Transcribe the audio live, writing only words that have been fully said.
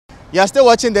You're still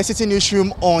watching the Citi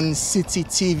Newsroom on Citi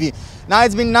TV. Now,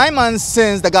 it's been 9 months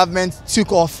since the government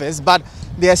took office, but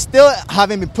they are still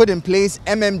having been put in place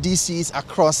MMDCEs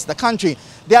across the country.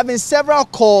 There have been several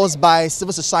calls by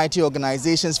civil society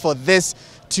organizations for this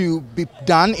to be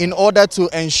done in order to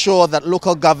ensure that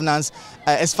local governance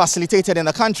is facilitated in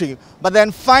the country. But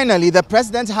then finally, the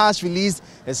president has released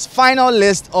his final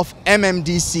list of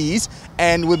MMDCEs,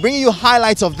 and we're bringing you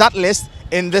highlights of that list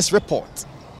in this report.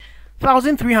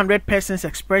 1,300 persons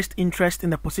expressed interest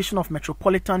in the position of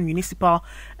metropolitan, municipal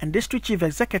and district chief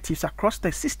executives across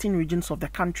the 16 regions of the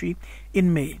country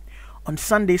in May. On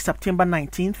Sunday, September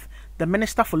 19th, the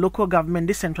Minister for Local Government,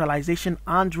 Decentralization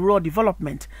and Rural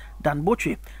Development, Dan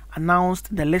Botwe,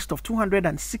 announced the list of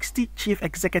 260 chief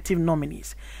executive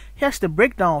nominees. Here's the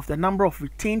breakdown of the number of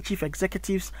retained chief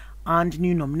executives and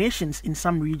new nominations in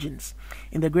some regions.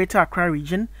 In the Greater Accra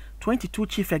region, 22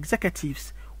 chief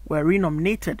executives were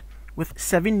renominated, with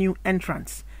 7 new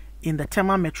entrants in the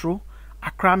Tema Metro,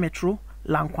 Accra Metro,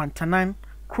 Lankwantanan,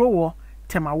 Krowo,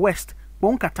 Tema West,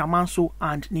 Bonkatamanso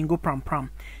and Ningo Prampram.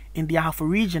 In the Ahafo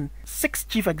region, 6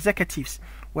 chief executives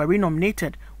were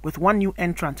renominated, with 1 new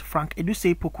entrant, Frank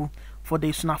Edusei Poku, for the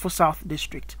Sunafo South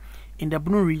District. In the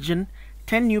Bunu region,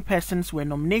 10 new persons were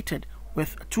nominated,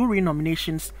 with 2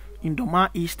 renominations in Doma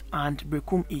East and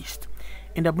Brekum East.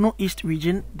 In the Bunu East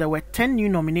region, there were 10 new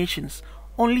nominations.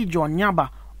 Only John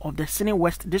Nyaba of the Sine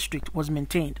West District was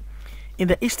maintained. In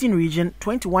the Eastern region,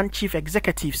 21 chief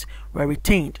executives were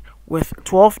retained, with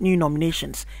 12 new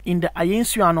nominations. In the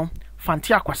Ayensuano,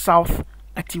 Fantiakwa South,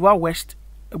 Atiwa West,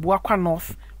 Ebuakwa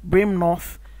North, Brame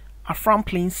North, Afram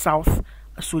Plains South,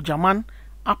 Sojaman,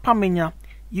 Upper Manya,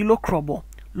 Yilo Krobo,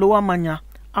 Lower Manya,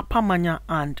 Upper Manya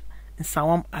and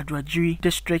Nsawam Adrajiri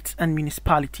districts and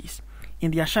municipalities. In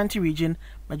the Ashanti region,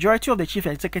 majority of the chief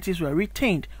executives were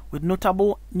retained, with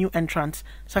notable new entrants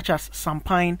such as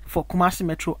Sampine for Kumasi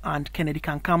Metro and Kennedy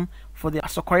Kankam for the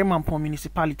Asokore Mampong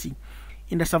municipality.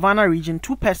 In the Savannah region,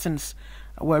 2 persons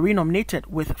were renominated,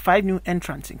 with 5 new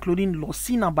entrants, including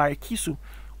Losina Barekisu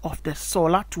of the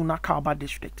Sola Tuna Kalba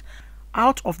district.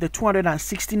 Out of the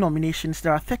 260 nominations,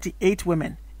 there are 38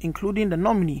 women, including the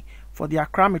nominee for the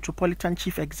Accra Metropolitan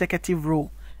Chief Executive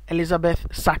role, Elizabeth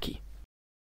Saki.